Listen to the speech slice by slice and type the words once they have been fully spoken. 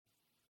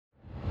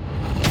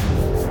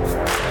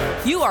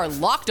You are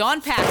Locked On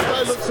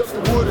Packers.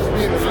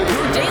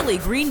 Your daily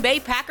Green Bay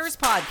Packers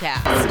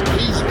podcast.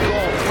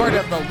 Part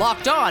of the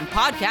Locked On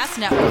Podcast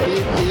Network.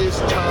 It is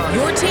time.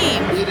 Your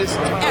team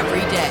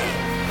every day.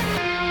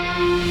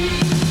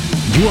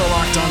 You are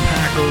Locked On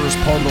Packers,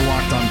 part of the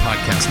Locked On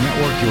Podcast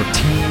Network, your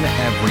team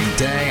every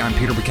day. I'm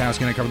Peter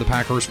Bukowski, and I cover the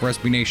Packers for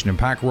SB Nation and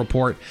Packer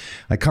Report.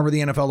 I cover the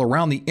NFL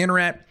around the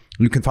internet.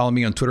 You can follow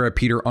me on Twitter at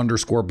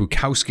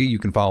Peter_Bukowski. You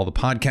can follow the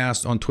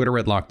podcast on Twitter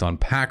at Locked On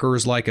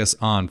Packers. Like us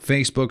on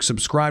Facebook.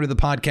 Subscribe to the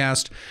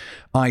podcast.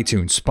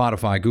 iTunes,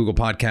 Spotify, Google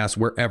Podcasts,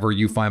 wherever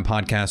you find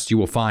podcasts, you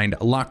will find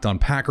Locked On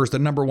Packers, the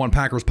 #1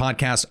 Packers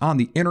podcast on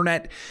the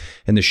internet,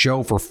 and the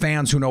show for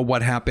fans who know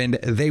what happened.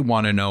 They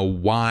want to know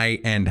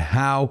why and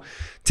how.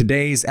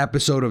 Today's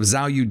episode of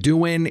How You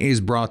Doin' is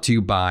brought to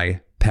you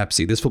by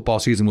Pepsi. This football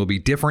season will be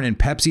different, and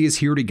Pepsi is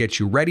here to get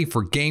you ready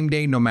for game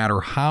day no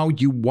matter how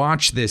you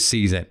watch this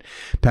season.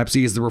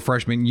 Pepsi is the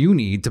refreshment you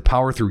need to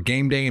power through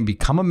game day and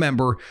become a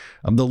member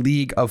of the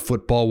League of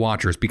Football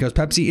Watchers, because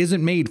Pepsi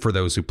isn't made for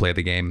those who play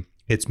the game.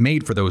 It's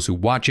made for those who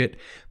watch it.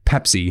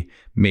 Pepsi,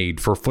 made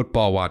for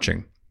football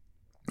watching.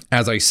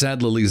 As I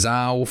said, Lily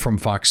Zhao from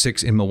Fox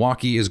 6 in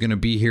Milwaukee is going to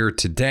be here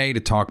today to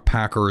talk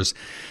Packers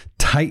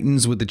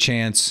Titans with the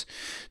chance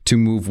to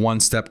move one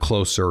step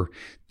closer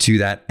to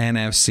that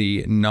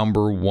NFC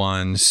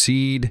 #1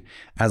 seed.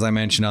 As I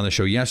mentioned on the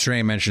show yesterday,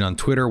 I mentioned on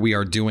Twitter, we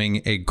are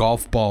doing a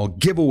golf ball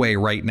giveaway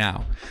right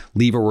now.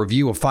 Leave a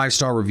review, a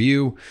 5-star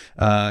review,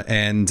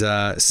 and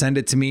send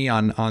it to me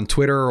on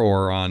Twitter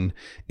or on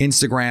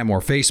Instagram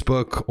or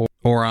Facebook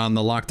or on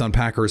the Locked On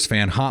Packers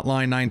fan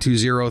hotline,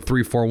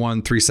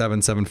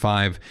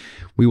 920-341-3775.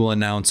 We will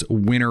announce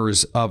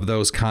winners of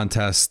those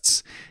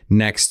contests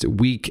next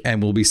week,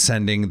 and we'll be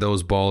sending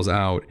those balls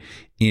out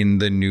in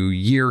the new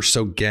year,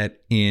 so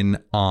get in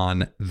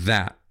on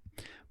that.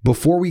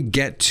 Before we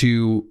get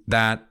to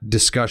that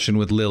discussion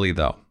with Lily,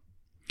 though,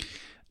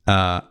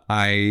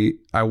 I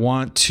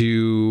want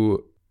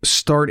to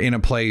start in a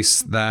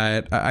place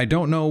that I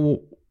don't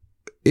know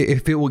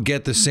if it will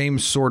get the same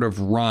sort of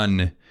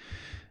run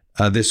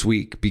this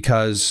week,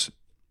 because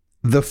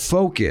the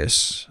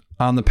focus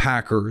on the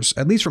Packers,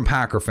 at least from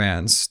Packer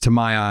fans, to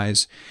my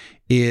eyes,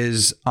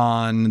 is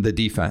on the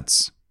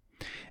defense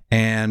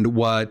and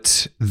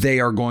what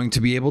they are going to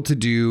be able to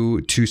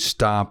do to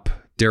stop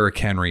Derrick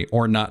Henry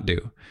or not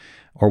do,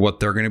 or what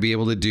they're going to be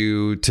able to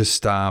do to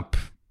stop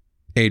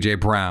A.J.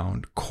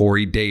 Brown,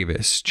 Corey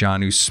Davis,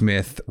 Jonnu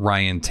Smith,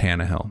 Ryan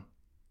Tannehill.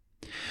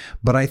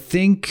 But I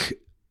think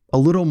a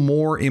little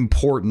more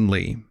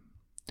importantly,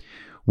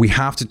 we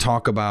have to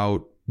talk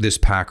about this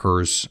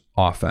Packers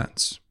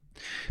offense,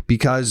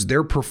 because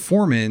their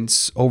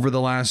performance over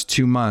the last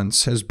 2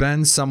 months has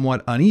been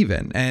somewhat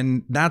uneven.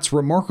 And that's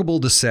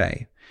remarkable to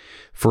say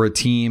for a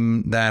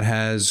team that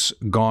has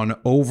gone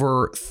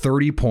over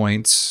 30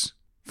 points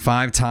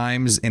 5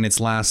 times in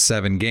its last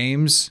 7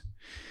 games.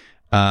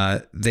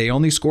 They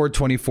only scored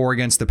 24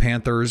 against the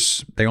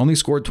Panthers. They only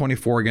scored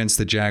 24 against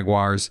the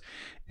Jaguars.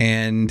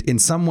 And in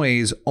some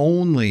ways,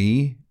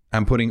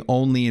 I'm putting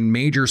only in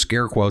major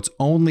scare quotes,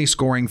 only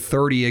scoring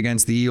 30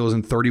 against the Eagles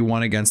and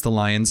 31 against the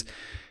Lions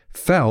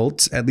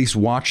felt, at least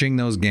watching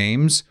those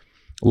games,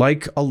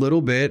 like a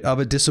little bit of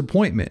a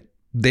disappointment.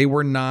 They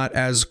were not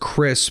as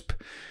crisp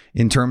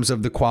in terms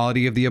of the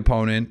quality of the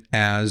opponent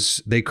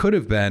as they could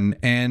have been.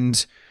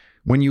 And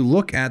when you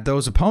look at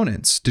those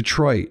opponents,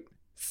 Detroit,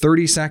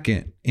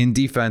 32nd in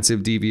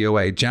defensive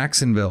DVOA,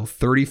 Jacksonville,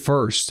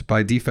 31st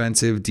by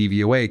defensive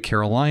DVOA,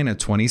 Carolina,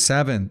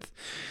 27th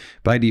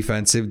by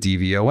defensive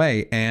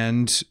DVOA,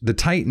 and the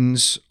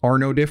Titans are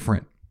no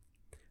different.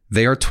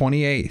 They are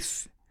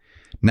 28th.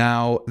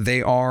 Now,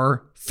 they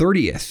are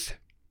 30th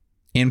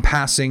in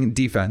passing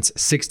defense,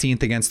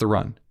 16th against the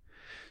run.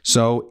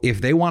 So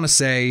if they want to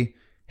say,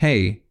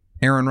 hey,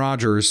 Aaron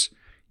Rodgers,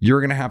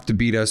 you're going to have to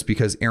beat us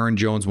because Aaron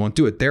Jones won't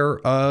do it,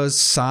 they're a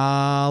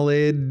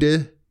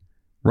solid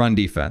run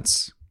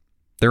defense.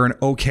 They're an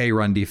okay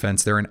run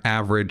defense. They're an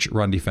average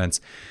run defense.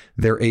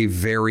 They're a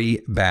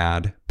very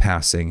bad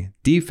passing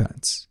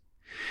defense.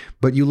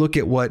 But you look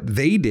at what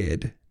they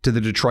did to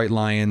the Detroit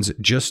Lions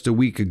just a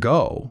week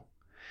ago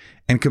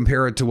and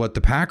compare it to what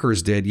the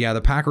Packers did. Yeah,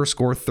 the Packers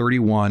score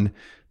 31.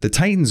 The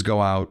Titans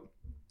go out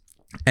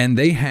and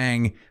they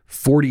hang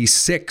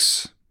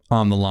 46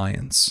 on the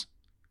Lions.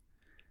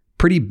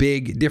 Pretty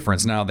big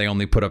difference. Now, they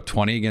only put up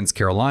 20 against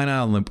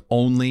Carolina,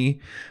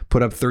 only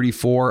put up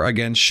 34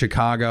 against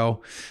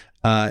Chicago.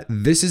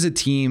 This is a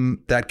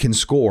team that can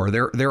score.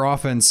 Their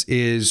offense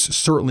is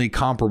certainly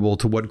comparable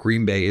to what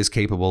Green Bay is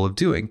capable of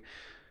doing.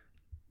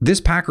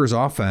 This Packers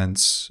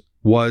offense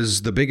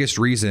was the biggest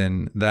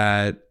reason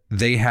that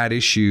they had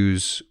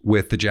issues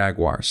with the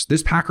Jaguars.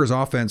 This Packers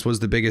offense was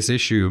the biggest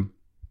issue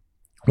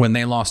when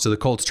they lost to the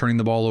Colts, turning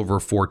the ball over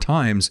 4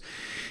 times.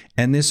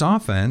 And this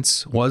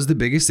offense was the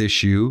biggest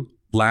issue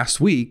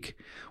last week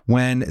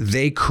when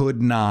they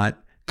could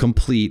not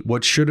complete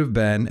what should have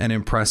been an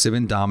impressive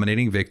and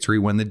dominating victory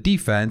when the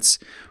defense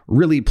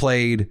really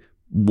played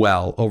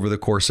well over the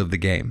course of the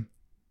game.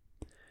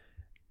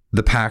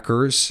 the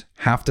Packers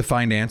have to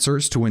find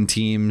answers to when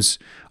teams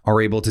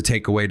are able to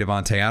take away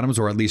Davante Adams,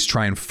 or at least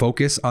try and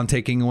focus on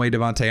taking away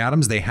Davante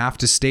Adams. They have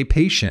to stay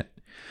patient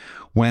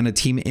when a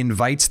team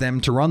invites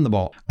them to run the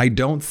ball. I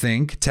don't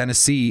think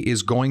Tennessee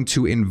is going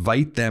to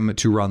invite them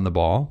to run the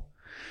ball.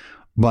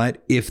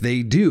 But if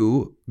they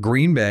do,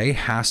 Green Bay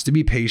has to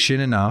be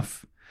patient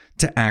enough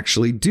to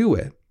actually do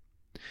it.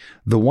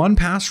 The one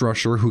pass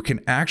rusher who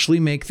can actually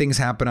make things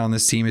happen on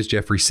this team is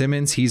Jeffrey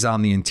Simmons. He's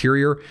on the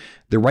interior.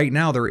 Right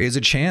now, there is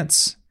a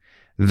chance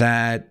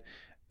that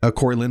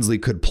Corey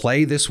Linsley could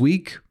play this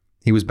week.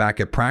 He was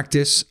back at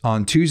practice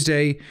on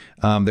Tuesday.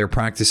 They're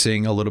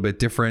practicing a little bit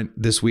different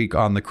this week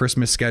on the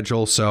Christmas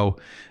schedule. So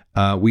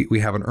we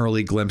have an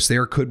early glimpse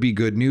there. Could be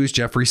good news.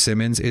 Jeffrey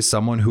Simmons is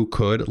someone who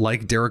could,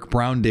 like Derek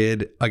Brown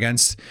did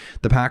against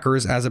the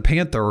Packers as a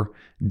Panther,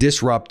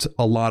 disrupt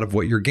a lot of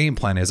what your game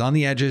plan is. On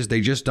the edges,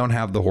 they just don't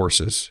have the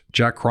horses.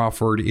 Jack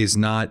Crawford is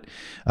not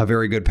a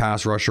very good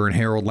pass rusher, and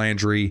Harold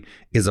Landry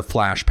is a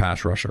flash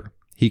pass rusher.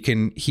 He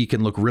can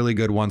look really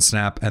good one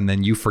snap, and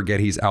then you forget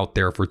he's out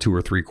there for 2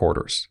 or 3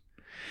 quarters.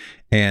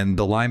 And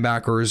the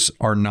linebackers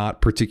are not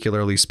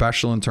particularly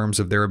special in terms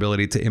of their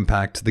ability to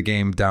impact the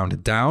game down to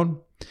down.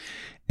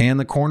 And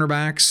the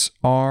cornerbacks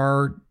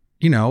are,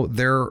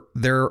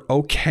 they're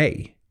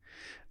okay.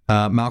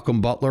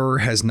 Malcolm Butler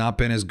has not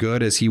been as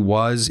good as he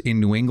was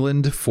in New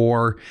England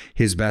for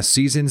his best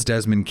seasons.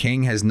 Desmond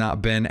King has not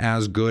been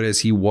as good as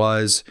he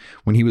was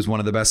when he was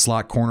one of the best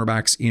slot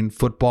cornerbacks in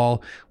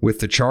football with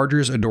the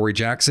Chargers. Adoree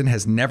Jackson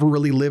has never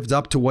really lived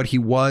up to what he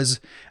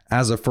was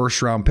as a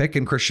first-round pick,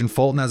 and Christian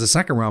Fulton as a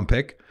second-round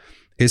pick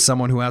is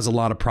someone who has a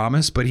lot of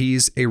promise, but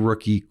he's a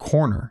rookie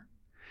corner.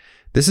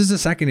 This is a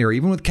secondary,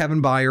 even with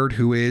Kevin Byard,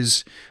 who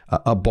is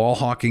a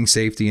ball-hawking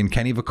safety, and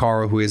Kenny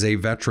Vaccaro, who is a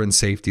veteran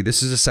safety.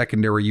 This is a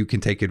secondary you can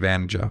take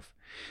advantage of.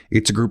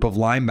 It's a group of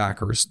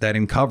linebackers that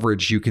in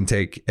coverage you can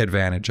take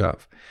advantage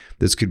of.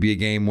 This could be a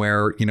game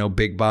where,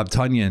 Big Bob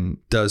Tunyon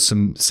does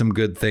some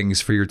good things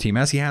for your team,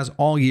 as he has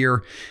all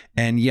year.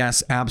 And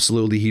yes,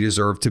 absolutely, he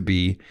deserved to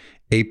be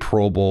a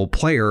Pro Bowl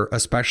player,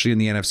 especially in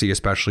the NFC,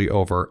 especially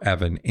over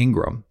Evan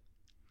Ingram.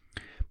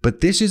 But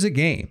this is a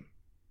game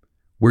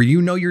where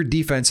your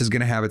defense is going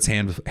to have its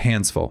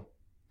hands full.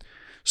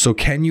 So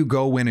can you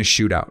go win a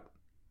shootout?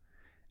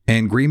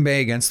 And Green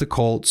Bay against the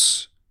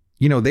Colts,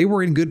 they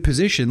were in good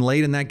position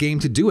late in that game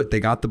to do it. They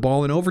got the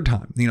ball in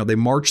overtime. They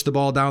marched the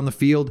ball down the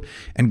field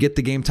and get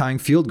the game-tying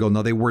field goal.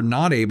 Now, they were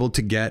not able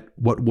to get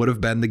what would have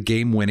been the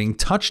game-winning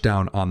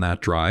touchdown on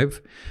that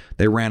drive.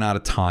 They ran out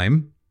of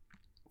time.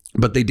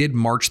 But they did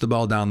march the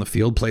ball down the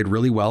field, played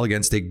really well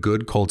against a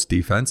good Colts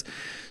defense.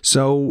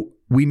 So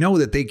we know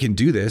that they can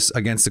do this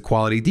against a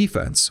quality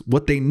defense.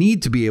 What they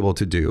need to be able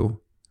to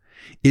do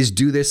is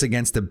do this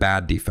against a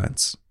bad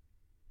defense.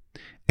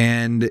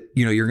 And,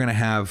 you're going to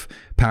have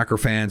Packer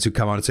fans who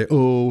come out and say,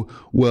 oh,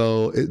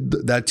 well,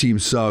 that team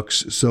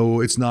sucks,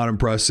 so it's not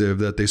impressive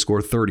that they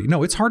score 30.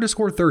 No, it's hard to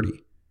score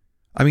 30.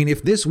 I mean,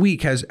 if this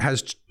week has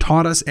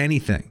taught us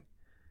anything,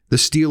 the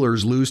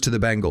Steelers lose to the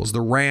Bengals.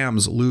 The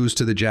Rams lose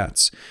to the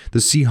Jets. The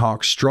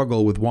Seahawks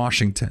struggle with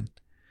Washington.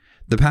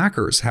 The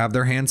Packers have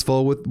their hands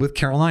full with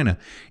Carolina.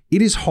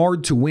 It is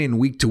hard to win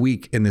week to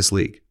week in this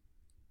league.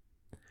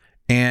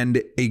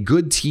 And a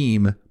good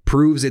team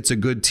proves it's a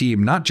good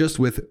team, not just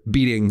with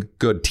beating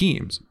good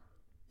teams.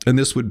 And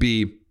this would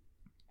be,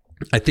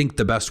 I think,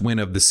 the best win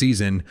of the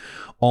season,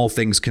 all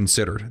things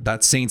considered.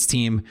 That Saints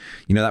team,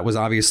 that was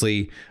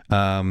obviously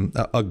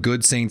a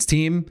good Saints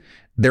team.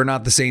 They're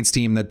not the Saints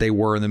team that they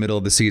were in the middle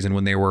of the season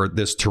when they were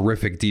this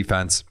terrific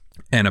defense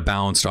and a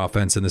balanced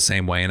offense in the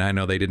same way. And I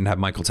know they didn't have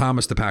Michael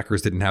Thomas. The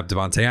Packers didn't have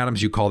Davante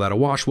Adams. You call that a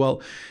wash?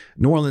 Well,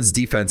 New Orleans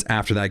defense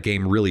after that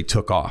game really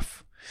took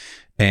off.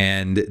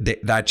 And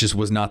that just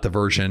was not the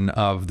version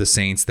of the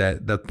Saints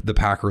that the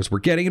Packers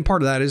were getting. And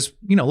part of that is,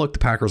 look, the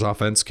Packers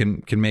offense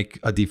can make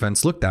a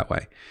defense look that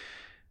way.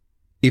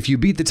 If you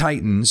beat the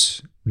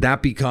Titans,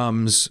 that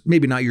becomes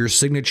maybe not your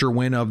signature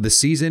win of the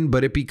season,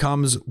 but it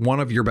becomes one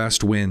of your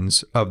best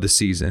wins of the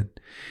season.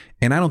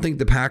 And I don't think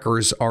the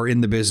Packers are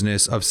in the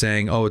business of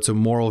saying, oh, it's a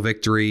moral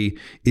victory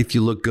if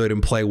you look good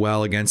and play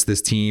well against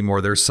this team,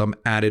 or there's some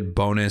added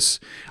bonus.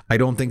 I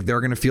don't think they're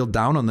going to feel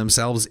down on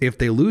themselves if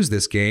they lose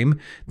this game.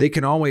 They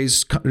can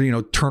always,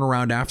 turn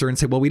around after and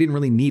say, well, we didn't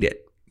really need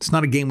it. It's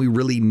not a game we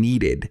really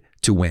needed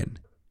to win.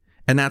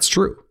 And that's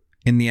true.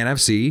 In the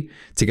NFC,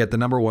 to get the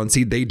number 1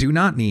 seed, they do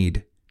not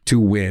need to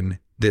win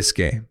this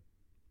game.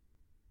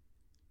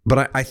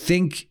 But I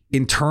think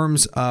in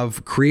terms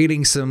of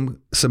creating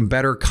some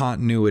better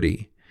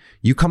continuity,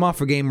 you come off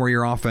a game where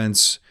your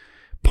offense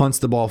punts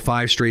the ball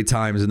 5 straight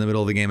times in the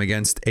middle of the game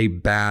against a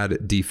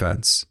bad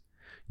defense.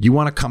 You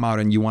want to come out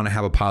and you want to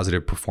have a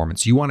positive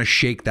performance. You want to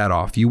shake that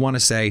off. You want to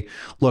say,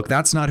 look,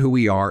 that's not who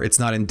we are. It's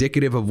not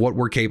indicative of what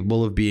we're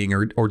capable of being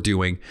or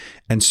doing.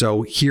 And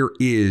so here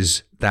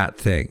is that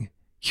thing.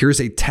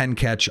 Here's a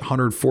 10-catch,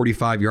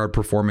 145-yard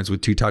performance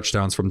with 2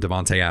 touchdowns from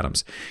Davante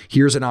Adams.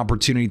 Here's an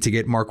opportunity to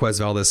get Marquez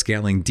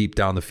Valdes-Scantling deep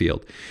down the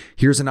field.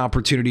 Here's an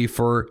opportunity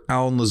for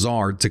Allen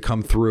Lazard to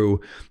come through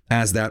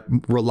as that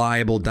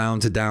reliable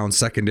down-to-down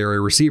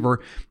secondary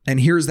receiver. And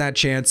here's that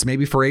chance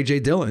maybe for A.J.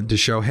 Dillon to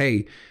show,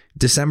 hey,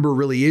 December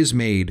really is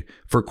made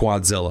for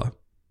Quadzilla.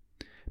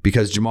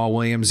 Because Jamal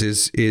Williams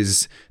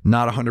is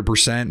not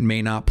 100%,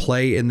 may not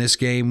play in this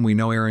game. We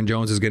know Aaron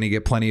Jones is going to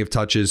get plenty of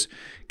touches.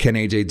 Can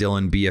A.J.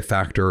 Dillon be a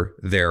factor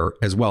there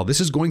as well? This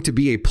is going to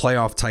be a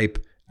playoff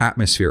type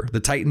atmosphere. The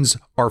Titans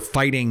are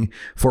fighting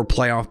for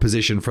playoff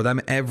position. For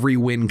them, every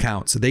win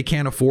counts. They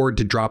can't afford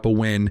to drop a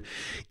win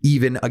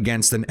even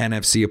against an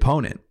NFC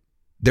opponent.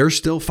 They're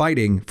still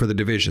fighting for the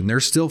division.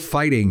 They're still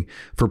fighting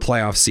for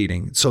playoff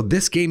seeding. So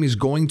this game is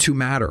going to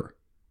matter.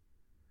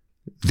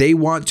 They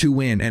want to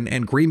win,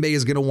 and Green Bay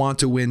is going to want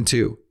to win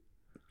too.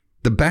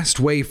 The best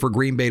way for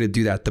Green Bay to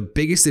do that, the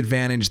biggest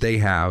advantage they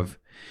have,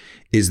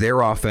 is their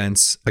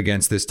offense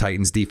against this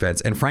Titans defense.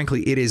 And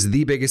frankly, it is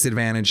the biggest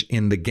advantage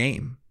in the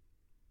game,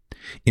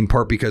 in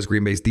part because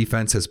Green Bay's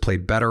defense has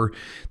played better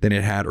than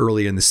it had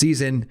early in the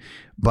season.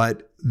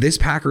 But this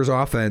Packers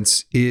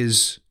offense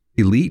is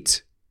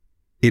elite.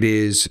 It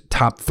is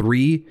top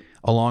 3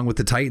 along with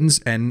the Titans,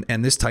 and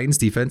this Titans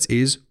defense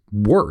is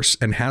worse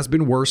and has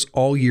been worse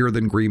all year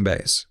than Green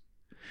Bay's.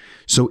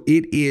 So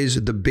it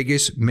is the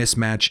biggest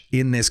mismatch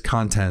in this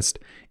contest.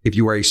 If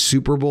you are a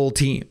Super Bowl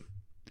team,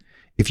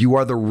 if you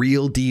are the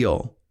real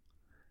deal,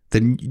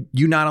 then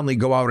you not only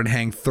go out and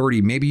hang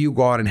 30, maybe you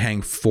go out and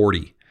hang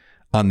 40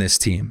 on this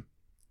team,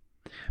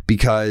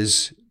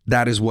 because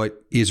that is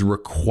what is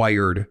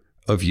required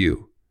of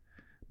you.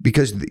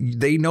 Because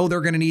they know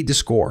they're going to need to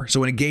score.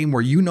 So in a game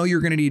where you know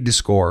you're going to need to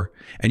score,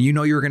 and you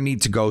know you're going to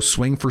need to go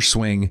swing for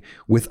swing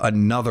with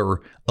another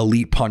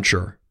elite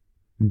puncher,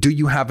 do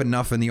you have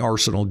enough in the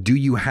arsenal? Do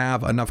you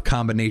have enough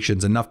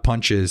combinations, enough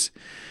punches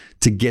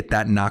to get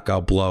that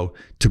knockout blow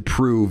to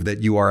prove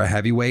that you are a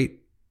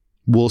heavyweight?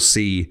 We'll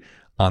see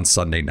on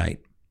Sunday night.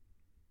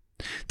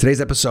 Today's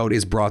episode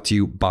is brought to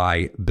you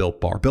by Built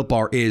Bar. Built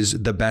Bar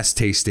is the best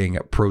tasting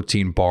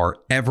protein bar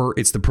ever.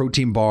 It's the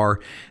protein bar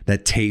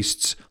that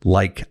tastes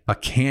like a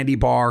candy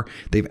bar.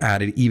 They've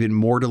added even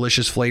more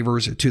delicious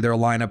flavors to their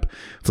lineup.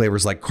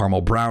 Flavors like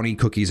caramel brownie,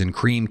 cookies and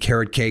cream,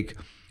 carrot cake,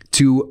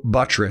 to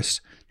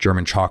buttress,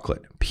 German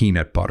chocolate,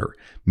 peanut butter,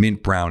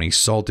 mint brownie,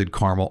 salted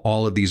caramel,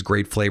 all of these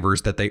great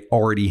flavors that they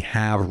already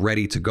have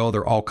ready to go.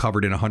 They're all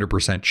covered in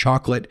 100%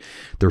 chocolate.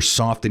 They're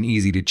soft and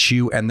easy to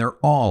chew, and they're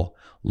all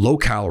low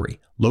calorie,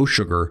 low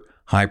sugar,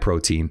 high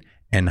protein,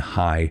 and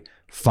high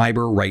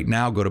fiber. Right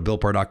now, go to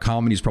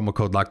BuiltBar.com and use promo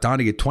code LOCKEDON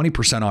to get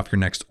 20% off your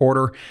next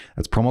order.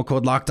 That's promo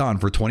code LOCKEDON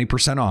for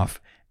 20%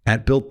 off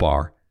at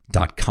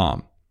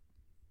BuiltBar.com.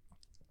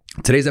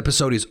 Today's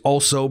episode is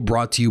also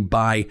brought to you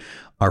by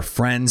our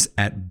friends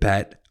at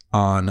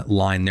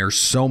BetOnline. There's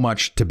so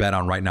much to bet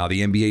on right now. The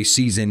NBA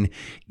season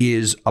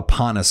is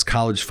upon us.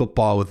 College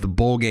football with the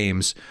bowl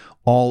games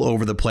all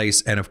over the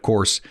place. And of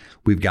course,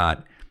 we've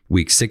got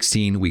Week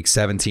 16, Week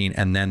 17,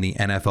 and then the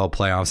NFL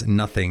playoffs.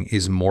 Nothing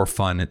is more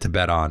fun to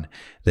bet on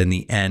than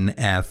the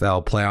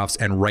NFL playoffs.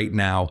 And right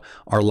now,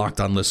 our Locked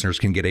On listeners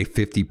can get a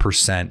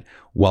 50%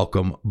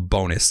 welcome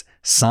bonus.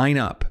 Sign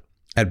up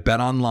at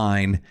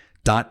betonline.ag,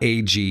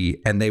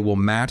 and they will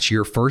match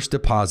your first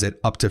deposit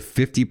up to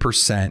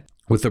 50%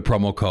 with the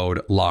promo code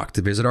LOCKED.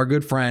 To visit our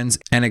good friends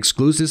and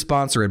exclusive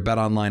sponsor at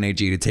BetOnline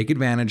AG to take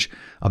advantage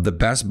of the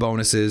best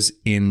bonuses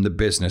in the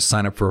business.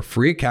 Sign up for a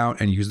free account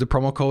and use the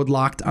promo code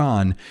LOCKED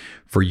ON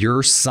for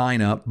your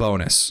sign up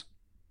bonus.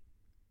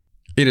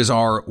 It is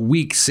our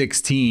Week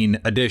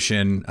 16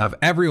 edition of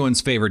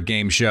everyone's favorite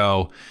game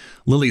show.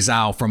 Lily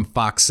Zhao from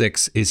Fox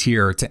 6 is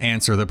here to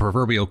answer the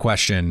proverbial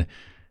question.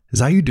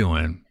 How you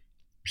doing?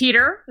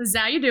 Peter,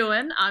 how you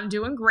doing? I'm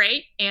doing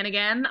great. And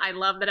again, I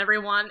love that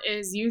everyone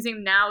is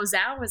using now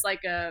Zhao as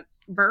like a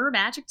verb,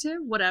 adjective,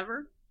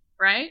 whatever,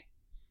 right?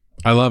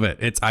 I love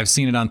it. I've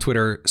seen it on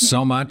Twitter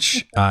so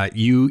much.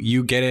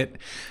 You get it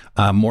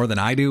more than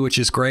I do, which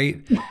is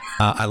great.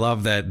 I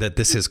love that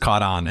this has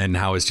caught on and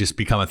how it's just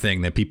become a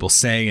thing that people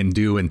say and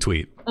do and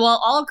tweet.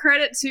 Well, all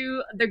credit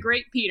to the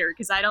great Peter,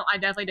 because I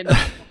definitely didn't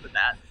come up with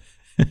that.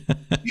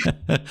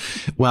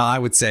 Well, I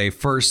would say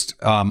first,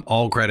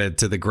 all credit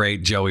to the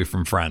great Joey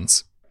from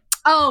Friends.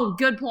 Oh,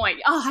 good point.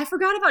 Oh, I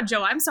forgot about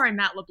Joe. I'm sorry,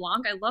 Matt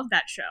LeBlanc. I love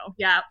that show.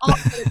 Yeah, all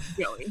credit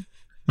to Joey.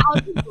 I'll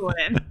just do it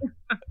in.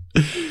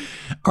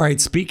 All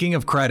right. Speaking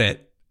of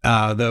credit,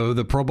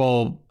 the Pro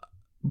Bowl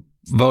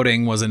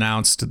voting was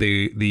announced.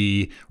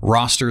 The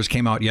rosters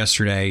came out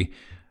yesterday.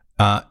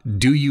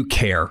 Do you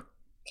care?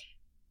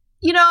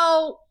 You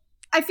know,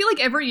 I feel like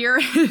every year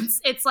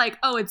it's like,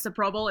 oh, it's the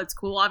Pro Bowl. It's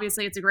cool.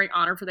 Obviously, it's a great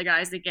honor for the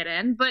guys that get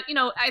in. But, you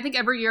know, I think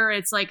every year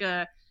it's like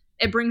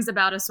it brings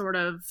about a sort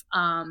of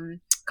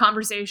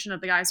conversation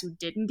of the guys who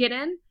didn't get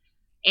in.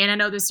 And I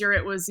know this year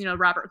it was, you know,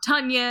 Robert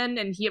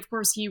Tonyan. And he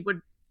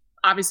would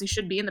obviously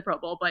should be in the Pro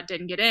Bowl, but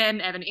didn't get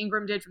in. Evan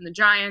Ingram did from the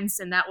Giants.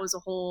 And that was a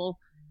whole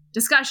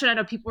discussion I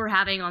know people were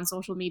having on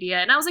social media.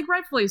 And I was like,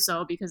 rightfully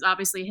so, because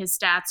obviously his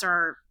stats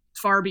are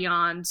far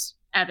beyond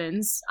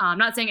Evans. I'm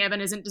not saying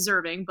Evan isn't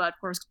deserving, but of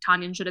course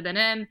Tonyan should have been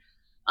in.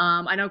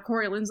 I know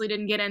Corey Linsley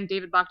didn't get in.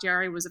 David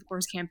Bakhtiari was, of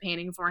course,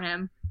 campaigning for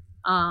him.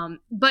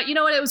 But you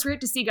know what? It was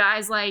great to see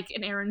guys like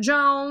an Aaron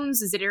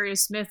Jones, Zadarius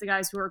Smith, the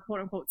guys who were quote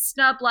unquote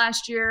snubbed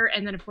last year.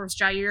 And then, of course,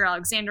 Jair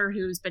Alexander,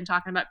 who's been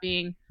talking about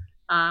being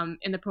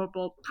in the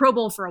Pro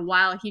Bowl for a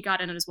while. He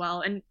got in as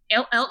well. And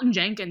Elton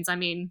Jenkins, I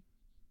mean,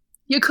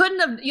 you couldn't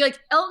have,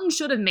 Elton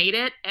should have made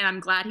it. And I'm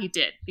glad he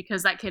did,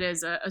 because that kid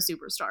is a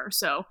superstar.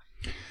 So.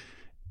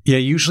 Yeah,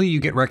 usually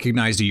you get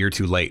recognized a year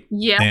too late.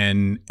 Yeah.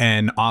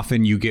 And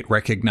often you get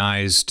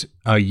recognized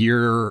a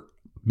year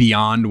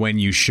beyond when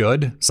you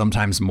should,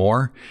 sometimes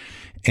more.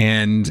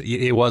 And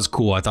it was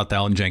cool. I thought the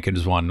Elton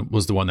Jenkins one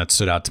was the one that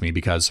stood out to me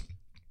because,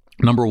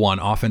 number one,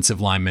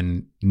 offensive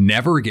linemen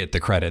never get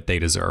the credit they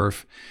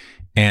deserve.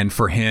 And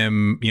for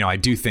him, I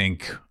do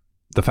think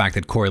the fact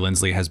that Corey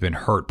Linsley has been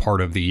hurt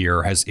part of the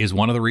year is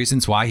one of the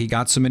reasons why he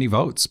got so many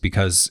votes,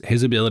 because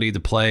his ability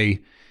to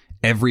play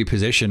every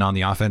position on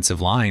the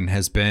offensive line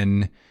has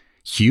been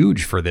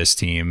huge for this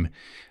team.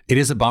 It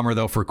is a bummer,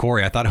 though, for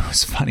Corey. I thought it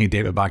was funny.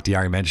 David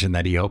Bakhtiari mentioned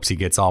that he hopes he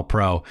gets all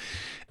pro,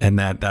 and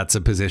that's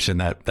a position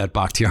that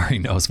Bakhtiari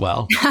knows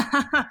well.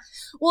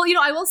 Well,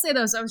 I will say,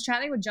 though, so I was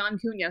chatting with John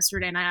Kuhn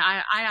yesterday, and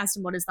I asked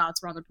him what his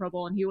thoughts were on the Pro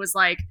Bowl, and he was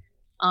like,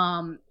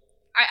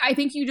 I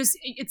think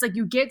it's like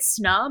you get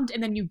snubbed,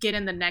 and then you get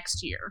in the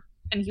next year.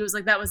 And he was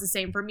like, that was the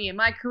same for me in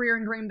my career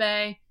in Green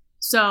Bay.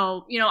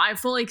 So, I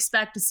fully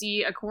expect to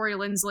see a Corey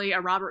Linsley,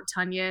 a Robert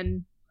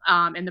Tonyan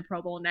in the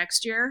Pro Bowl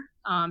next year.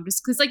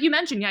 Just because, like you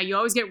mentioned, you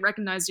always get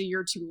recognized a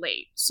year too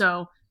late.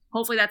 So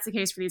hopefully that's the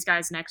case for these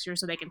guys next year,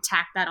 so they can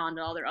tack that on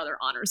to all their other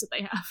honors that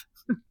they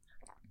have.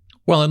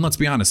 Well, and let's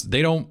be honest,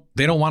 they don't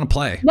want to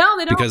play. No,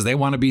 they don't, because they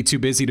want to be too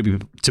busy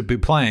to be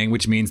playing,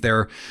 which means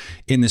they're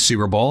in the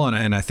Super Bowl.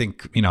 And I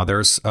think,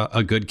 there's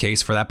a good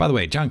case for that. By the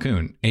way, John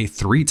Kuhn, a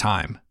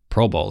 3-time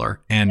Pro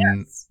Bowler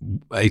and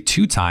a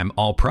 2-time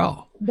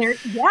All-Pro.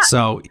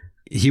 So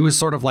he was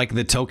sort of like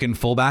the token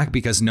fullback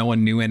because no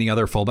one knew any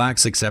other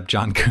fullbacks except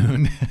John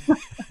Kuhn.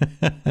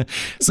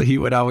 So he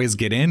would always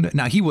get in.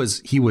 Now he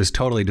was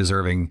totally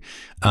deserving,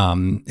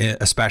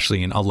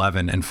 especially in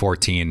 11 and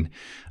 14.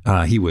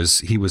 He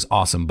was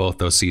awesome both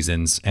those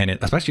seasons, and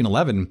especially in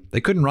 11,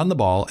 they couldn't run the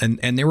ball,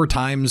 and there were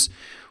times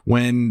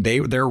when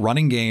their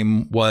running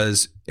game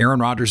was Aaron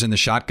Rodgers in the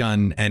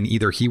shotgun, and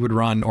either he would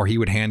run or he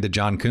would hand to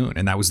John Kuhn,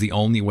 and that was the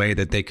only way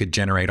that they could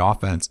generate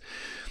offense.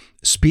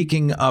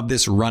 Speaking of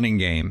this running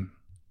game,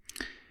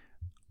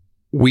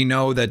 we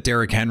know that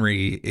Derrick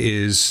Henry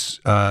is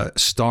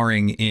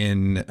starring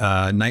in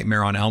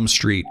Nightmare on Elm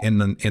Street in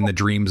the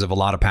dreams of a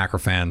lot of Packer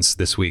fans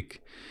this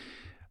week.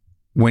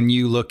 When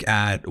you look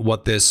at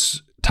what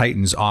this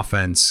Titans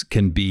offense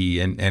can be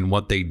and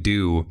what they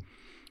do,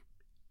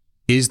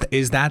 is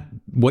that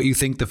what you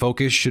think the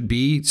focus should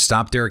be?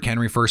 Stop Derrick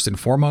Henry first and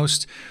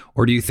foremost,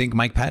 or do you think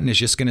Mike Pettin is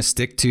just going to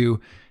stick to,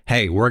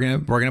 hey, we're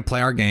gonna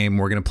play our game,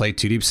 we're gonna play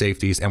 2 deep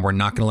safeties, and we're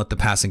not gonna let the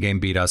passing game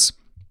beat us?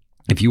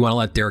 If you want to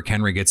let Derrick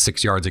Henry get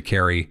 6 yards a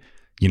carry,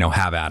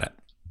 have at it.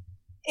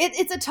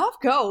 It's a tough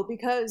go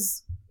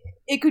because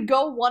it could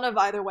go one of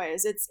either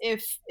ways. It's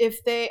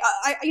if they,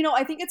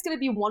 I think it's going to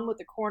be one with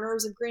the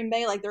corners of Green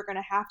Bay. Like, they're going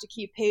to have to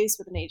keep pace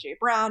with an AJ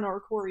Brown or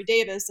Corey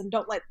Davis, and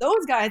don't let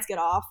those guys get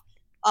off.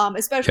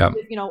 Especially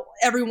if,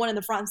 everyone in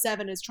the front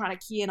seven is trying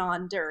to key in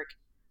on Derrick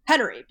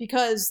Henry,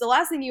 because the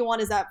last thing you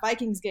want is that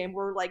Vikings game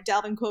where like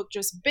Dalvin Cook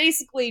just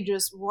basically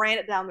just ran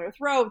it down their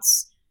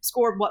throats.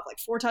 Scored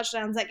 4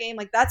 touchdowns that game.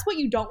 Like, that's what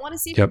you don't want to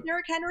see from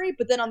Derrick Henry.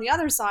 But then on the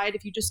other side,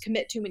 if you just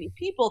commit too many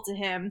people to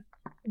him,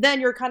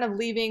 then you're kind of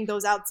leaving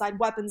those outside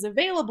weapons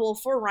available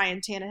for Ryan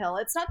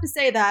Tannehill. It's not to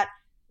say that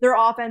their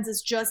offense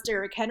is just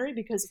Derrick Henry,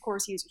 because of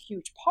course he's a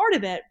huge part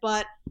of it.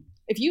 But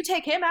if you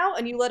take him out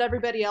and you let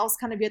everybody else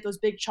kind of get those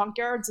big chunk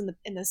yards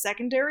in the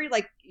secondary,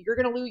 like, you're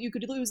gonna lose. You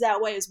could lose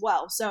that way as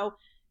well. So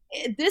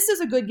this is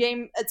a good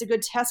game. It's a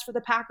good test for the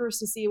Packers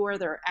to see where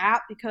they're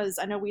at, because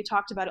I know we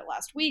talked about it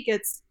last week.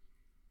 It's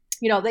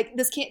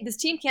this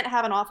team can't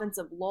have an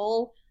offensive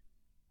lull,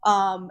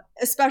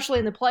 especially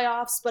in the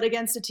playoffs. But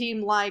against a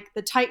team like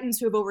the Titans,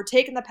 who have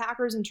overtaken the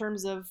Packers in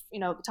terms of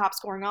the top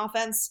scoring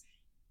offense,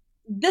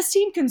 this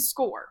team can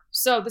score.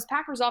 So this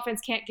Packers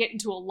offense can't get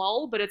into a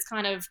lull, but it's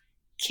kind of,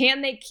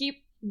 can they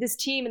keep this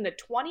team in the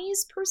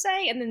 20s per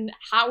se? And then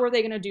how are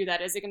they going to do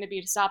that? Is it going to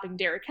be stopping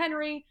Derrick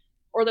Henry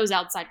or those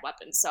outside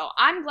weapons? So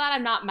I'm glad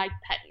I'm not Mike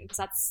Pettin, because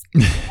that's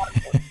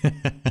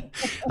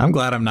I'm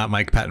glad I'm not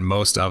Mike Pettin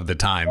most of the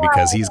time,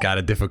 because he's got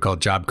a difficult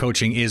job.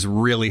 Coaching is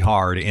really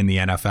hard in the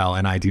NFL,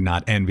 and I do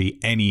not envy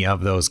any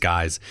of those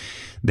guys.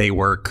 They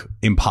work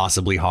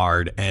impossibly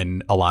hard,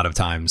 and a lot of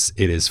times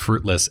it is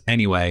fruitless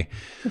anyway.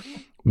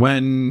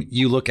 When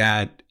you look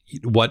at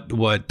what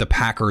the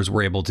Packers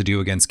were able to do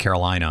against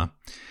Carolina,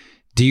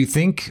 do you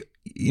think,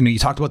 you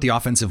talked about the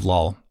offensive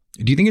lull.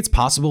 Do you think it's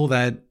possible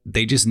that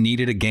they just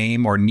needed a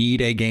game, or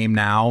need a game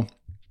now,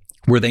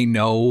 where they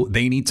know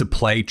they need to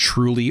play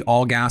truly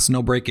all gas,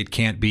 no break? It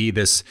can't be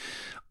this,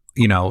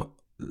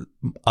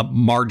 a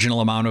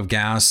marginal amount of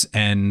gas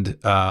and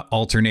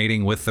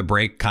alternating with the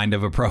brake kind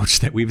of approach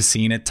that we've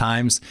seen at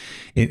times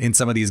in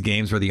some of these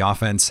games where the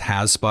offense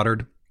has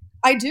sputtered?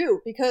 I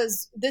do,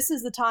 because this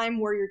is the time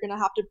where you're going to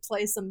have to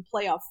play some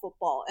playoff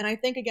football. And I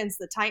think against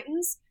the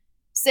Titans,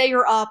 say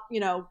you're up,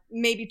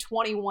 maybe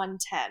 21-10,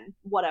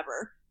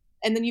 whatever,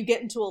 and then you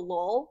get into a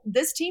lull,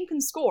 this team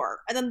can score.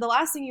 And then the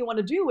last thing you want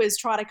to do is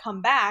try to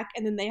come back,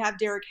 and then they have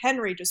Derrick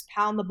Henry just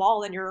pound the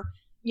ball, and your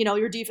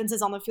defense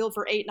is on the field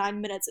for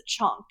 8-9 minutes a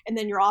chunk, and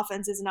then your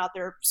offense isn't out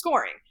there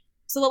scoring.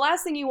 So the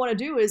last thing you want to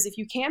do is, if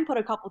you can put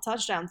a couple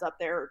touchdowns up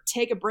there,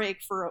 take a break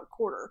for a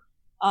quarter.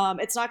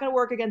 It's not going to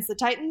work against the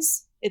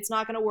Titans. It's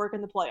not going to work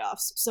in the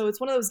playoffs. So it's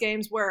one of those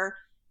games where,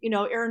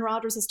 Aaron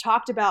Rodgers has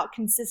talked about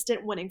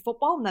consistent winning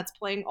football, and that's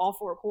playing all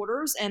 4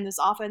 quarters. And this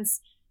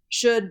offense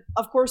should,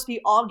 of course,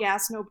 be all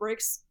gas, no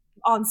brakes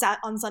on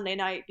Sunday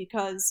night,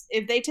 because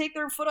if they take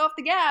their foot off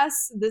the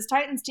gas, this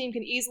Titans team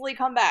can easily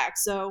come back.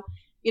 So,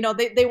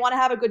 they want to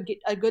have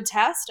a good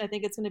test. I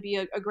think it's going to be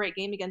a great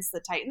game against the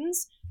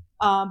Titans.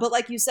 But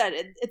like you said,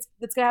 it's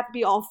going to have to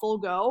be all full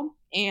go,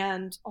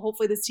 and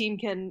hopefully this team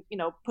can,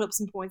 put up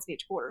some points in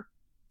each quarter.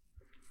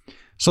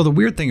 So the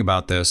weird thing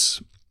about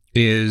this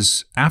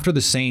is, after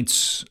the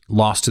Saints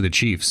lost to the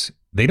Chiefs,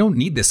 they don't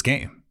need this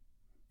game.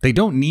 They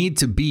don't need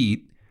to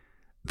beat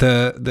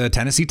the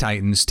Tennessee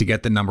Titans to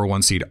get the number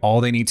 1 seed.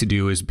 All they need to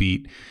do is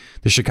beat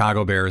the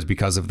Chicago Bears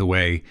because of the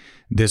way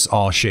this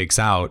all shakes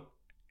out.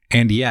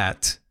 And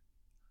yet,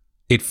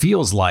 it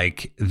feels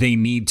like they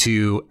need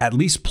to at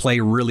least play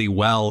really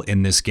well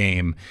in this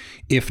game,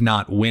 if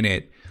not win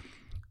it.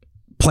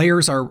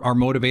 Players are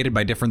motivated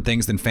by different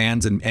things than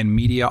fans and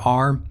media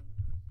are.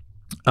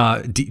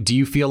 Do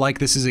you feel like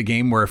this is a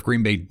game where if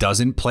Green Bay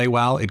doesn't play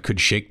well, it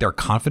could shake their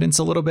confidence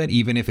a little bit,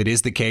 even if it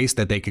is the case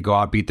that they could go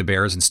out, beat the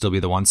Bears, and still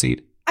be the 1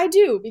 seed? I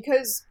do,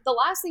 because the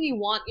last thing you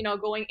want,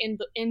 going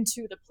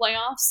into the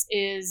playoffs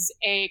is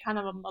a kind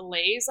of a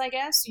malaise, I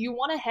guess. You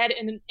want to head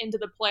into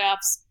the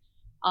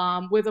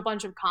playoffs with a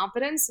bunch of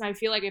confidence. And I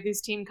feel like if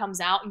this team comes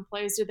out and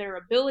plays to their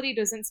ability,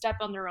 doesn't step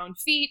on their own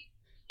feet,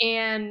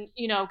 and,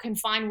 can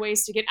find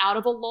ways to get out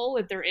of a lull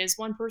if there is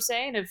one per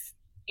se, and if,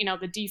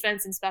 the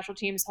defense and special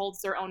teams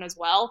holds their own as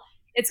well,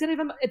 it's going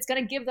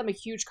to give them a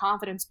huge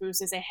confidence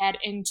boost as they head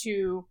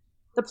into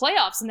the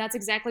playoffs. And that's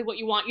exactly what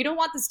you want. You don't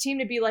want this team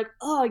to be like,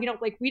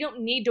 we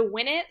don't need to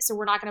win it, so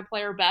we're not going to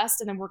play our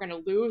best, and then we're going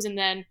to lose. And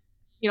then,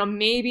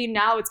 maybe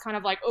now it's kind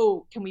of like,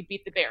 oh, can we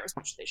beat the Bears,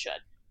 which they should.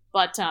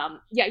 But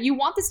you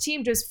want this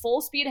team just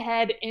full speed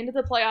ahead into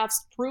the playoffs,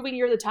 proving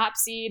you're the top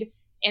seed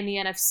in the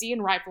NFC,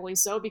 and rightfully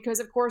so, because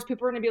of course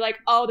people are going to be like,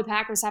 oh, the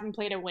Packers haven't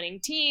played a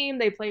winning team.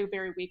 They play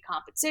very weak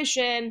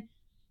competition.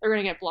 They're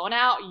going to get blown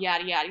out,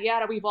 yada, yada,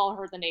 yada. We've all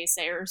heard the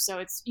naysayers.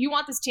 So you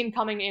want this team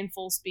coming in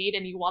full speed,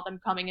 and you want them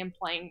coming in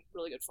playing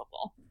really good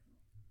football.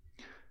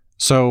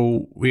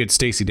 So we had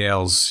Stacey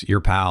Dales, your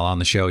pal, on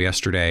the show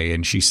yesterday,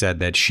 and she said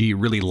that she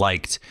really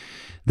liked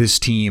this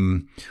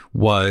team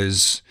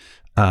was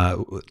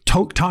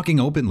talking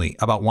openly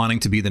about wanting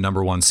to be the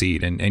number 1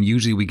 seed. And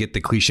usually we get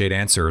the cliched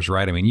answers,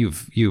 right? I mean,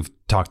 you've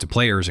talked to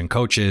players and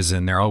coaches,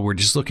 and we're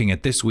just looking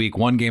at this week,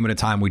 1 game at a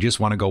time. We just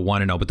want to go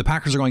 1-0. But the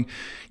Packers are going,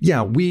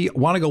 yeah, we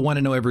want to go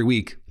 1-0 every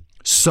week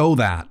so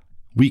that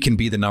we can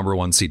be the number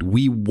 1 seed.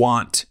 We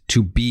want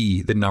to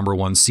be the number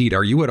 1 seed.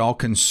 Are you at all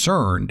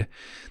concerned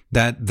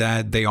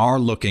that they are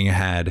looking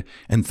ahead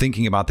and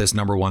thinking about this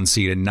number 1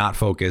 seed and not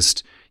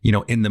focused,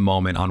 in the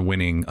moment on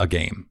winning a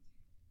game?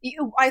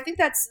 I think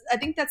that's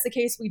the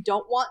case we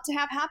don't want to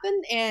have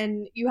happen.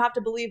 And you have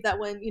to believe that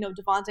when,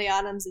 Davante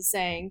Adams is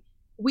saying,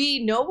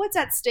 we know what's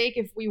at stake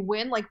if we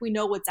win, like we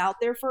know what's out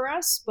there for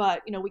us,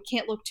 but, we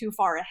can't look too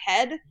far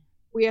ahead.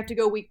 We have to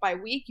go week by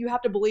week. You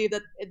have to believe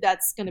that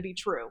that's going to be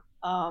true.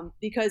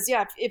 Because,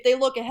 if they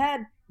look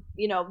ahead,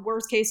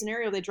 worst case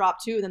scenario, they drop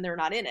 2, then they're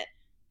not in it.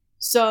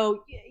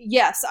 So,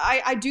 yes,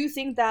 I do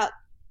think that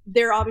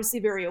they're obviously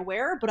very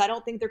aware, but I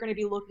don't think they're going to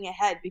be looking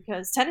ahead,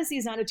 because Tennessee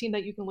is not a team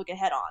that you can look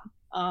ahead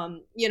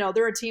on.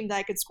 They're a team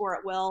that could score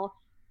at will,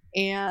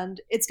 and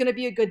it's going to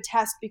be a good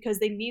test because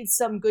they need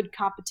some good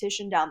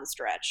competition down the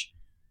stretch.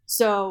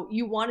 So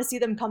you want to see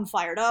them come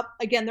fired up.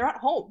 Again, they're at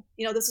home.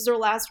 This is their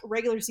last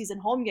regular season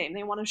home game.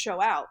 They want to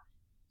show out.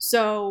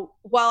 So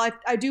while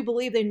I do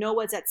believe they know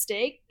what's at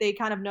stake, they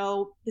kind of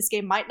know this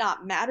game might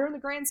not matter in the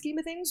grand scheme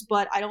of things,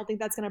 but I don't think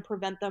that's going to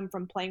prevent them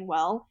from playing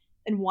well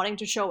and wanting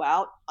to show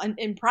out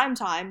in prime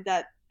time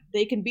that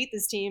they can beat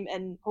this team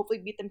and hopefully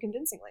beat them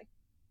convincingly.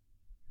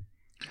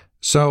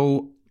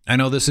 So I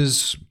know this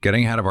is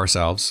getting ahead of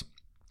ourselves,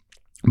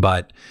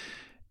 but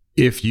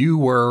if you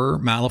were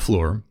Matt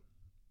LaFleur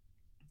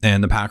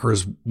and the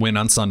Packers win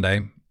on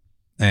Sunday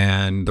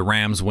and the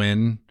Rams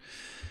win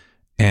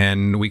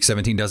and week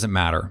 17 doesn't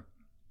matter,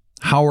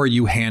 how are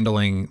you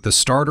handling the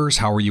starters?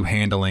 How are you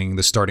handling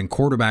the starting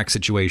quarterback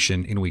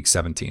situation in week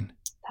 17?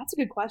 That's a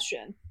good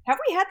question. Have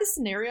we had this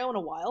scenario in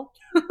a while?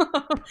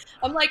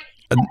 I'm like,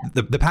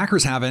 the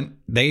Packers haven't.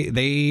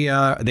 They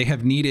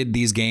have needed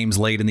these games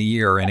late in the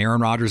year, and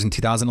Aaron Rodgers in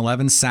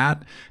 2011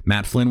 sat.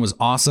 Matt Flynn was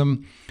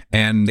awesome,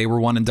 and they were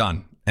one and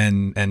done.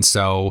 And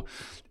so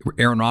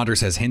Aaron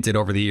Rodgers has hinted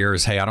over the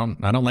years, hey, I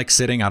don't like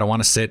sitting. I don't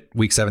want to sit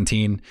week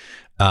 17.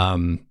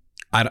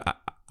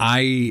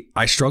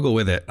 I struggle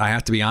with it. I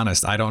have to be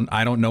honest. I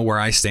don't know where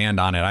I stand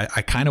on it.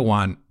 I kind of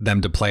want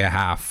them to play a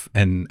half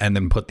and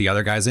then put the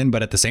other guys in.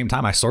 But at the same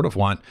time, I sort of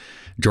want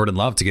Jordan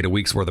Love to get a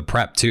week's worth of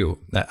prep too.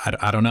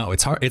 I don't know.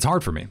 It's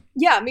hard for me.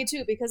 Yeah, me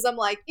too. Because I'm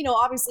like,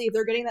 obviously if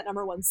they're getting that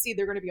number 1 seed,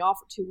 they're going to be off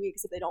for 2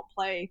 weeks if they don't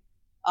play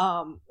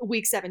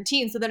week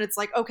 17. So then it's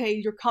like, okay,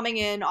 you're coming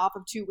in off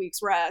of 2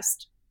 weeks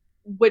rest,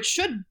 which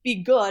should be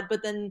good.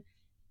 But then,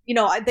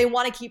 they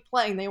want to keep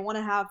playing. They want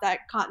to have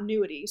that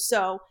continuity.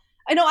 So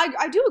I know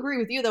I do agree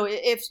with you though.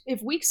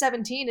 If week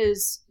 17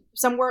 is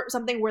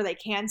something where they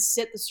can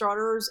sit the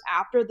starters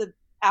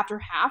after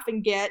half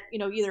and get,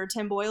 either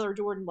Tim Boyle or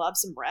Jordan Love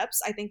some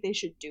reps, I think they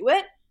should do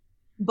it.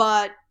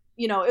 But,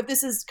 if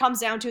this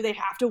comes down to they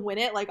have to win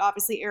it, like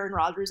obviously Aaron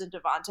Rodgers and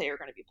Devontae are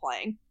going to be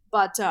playing.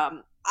 But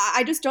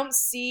I just don't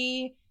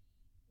see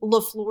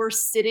LaFleur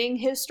sitting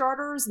his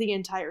starters the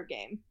entire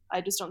game.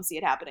 I just don't see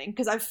it happening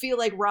because I feel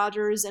like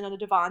Rodgers and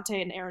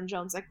Devontae and Aaron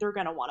Jones, like they're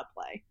going to want to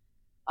play.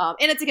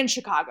 And it's against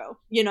Chicago,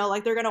 they're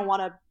going to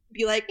want to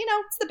be like,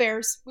 it's the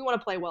Bears. We want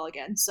to play well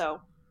again.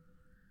 So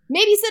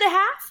maybe sit a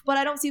half, but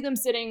I don't see them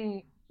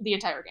sitting the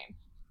entire game.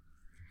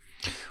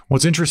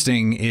 What's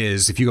interesting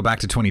is if you go back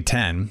to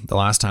 2010, the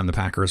last time the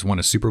Packers won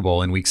a Super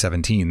Bowl in week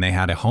 17, they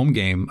had a home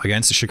game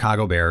against the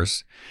Chicago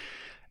Bears.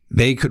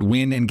 They could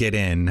win and get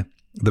in.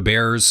 The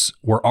Bears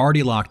were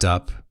already locked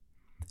up.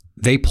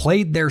 They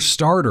played their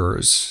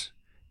starters.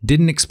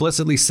 Didn't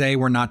explicitly say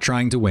we're not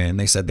trying to win.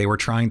 They said they were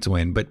trying to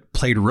win, but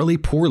played really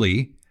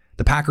poorly.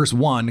 The Packers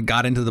won,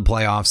 got into the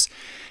playoffs,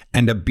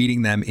 ended up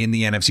beating them in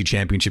the NFC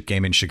Championship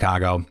game in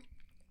Chicago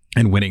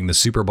and winning the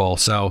Super Bowl.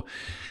 So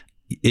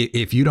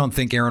if you don't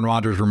think Aaron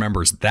Rodgers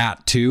remembers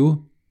that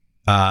too,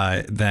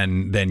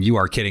 then you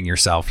are kidding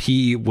yourself.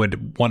 He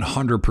would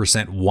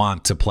 100%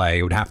 want to play.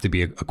 It would have to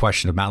be a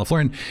question of Matt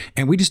LaFleur.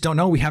 And we just don't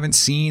know. We haven't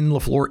seen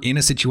LaFleur in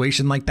a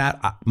situation like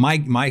that.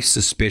 My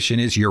suspicion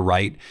is you're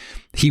right.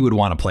 He would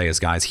want to play his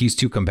guys. He's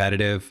too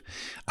competitive.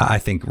 I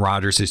think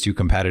Rodgers is too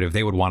competitive.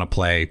 They would want to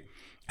play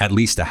at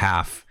least a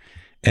half.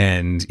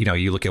 And,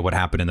 you look at what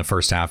happened in the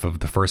first half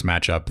of the first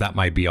matchup. That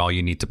might be all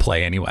you need to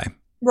play anyway.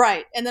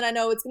 Right. And then I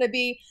know it's going to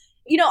be,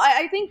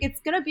 I think it's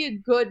going to be a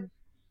good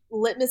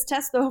litmus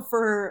test though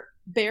for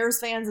Bears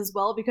fans as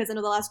well, because I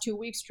know the last 2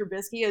 weeks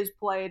Trubisky has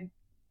played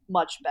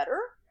much better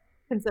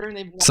considering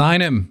they've won.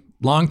 Sign him.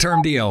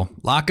 Long-term deal.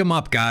 Lock him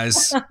up,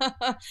 guys. So,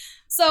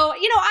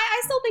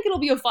 I still think it'll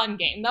be a fun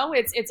game though.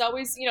 It's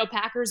always,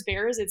 Packers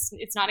Bears.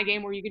 It's not a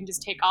game where you can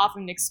just take off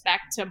and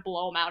expect to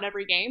blow them out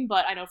every game,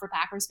 but I know for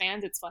Packers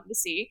fans it's fun to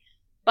see.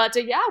 But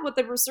with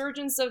the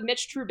resurgence of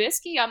Mitch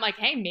Trubisky, I'm like,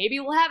 hey, maybe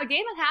we'll have a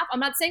game at half.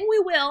 I'm not saying we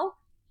will,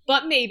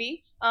 but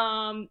maybe.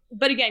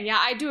 But again,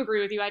 I do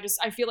agree with you.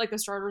 I feel like the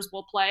starters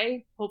will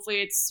play.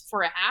 Hopefully it's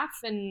for a half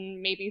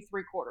and maybe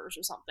 3/4 or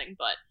something,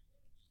 but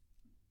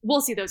we'll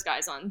see those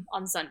guys on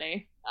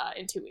Sunday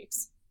in 2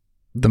 weeks.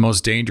 The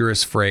most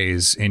dangerous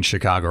phrase in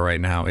Chicago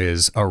right now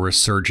is a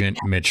resurgent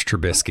Mitch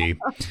Trubisky.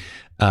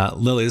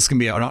 Lily, this is going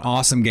to be an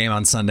awesome game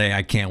on Sunday.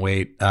 I can't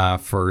wait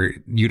for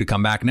you to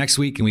come back next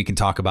week and we can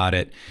talk about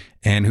it.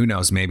 And who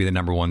knows, maybe the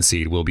number 1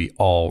 seed will be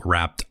all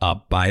wrapped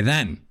up by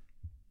then.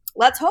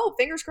 Let's hope.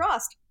 Fingers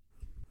crossed.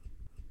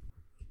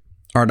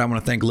 All right, I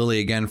want to thank Lily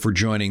again for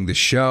joining the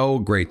show.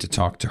 Great to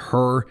talk to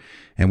her.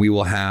 And we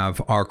will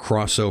have our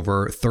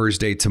crossover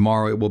Thursday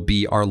tomorrow. It will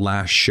be our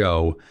last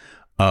show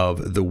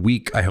of the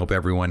week. I hope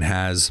everyone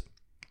has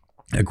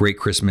a great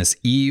Christmas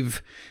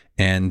Eve.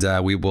 And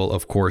we will,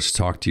 of course,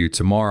 talk to you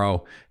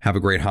tomorrow. Have a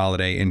great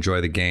holiday.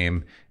 Enjoy the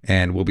game.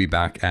 And we'll be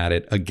back at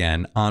it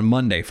again on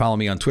Monday. Follow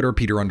me on Twitter,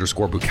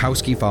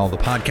 Peter_Bukowski. Follow the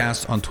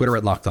podcast on Twitter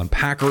at Locked On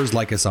Packers.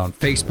 Like us on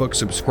Facebook.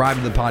 Subscribe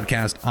to the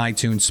podcast,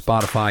 iTunes,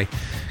 Spotify,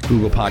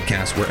 Google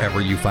Podcasts. Wherever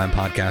you find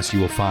podcasts,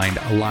 you will find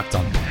Locked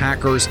On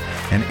Packers.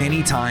 And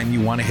anytime you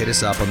want to hit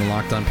us up on the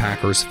Locked On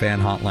Packers fan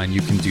hotline,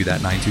 you can do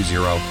that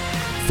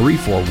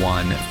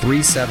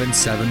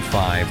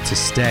 920-341-3775 to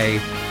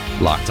stay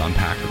Locked On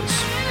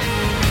Packers.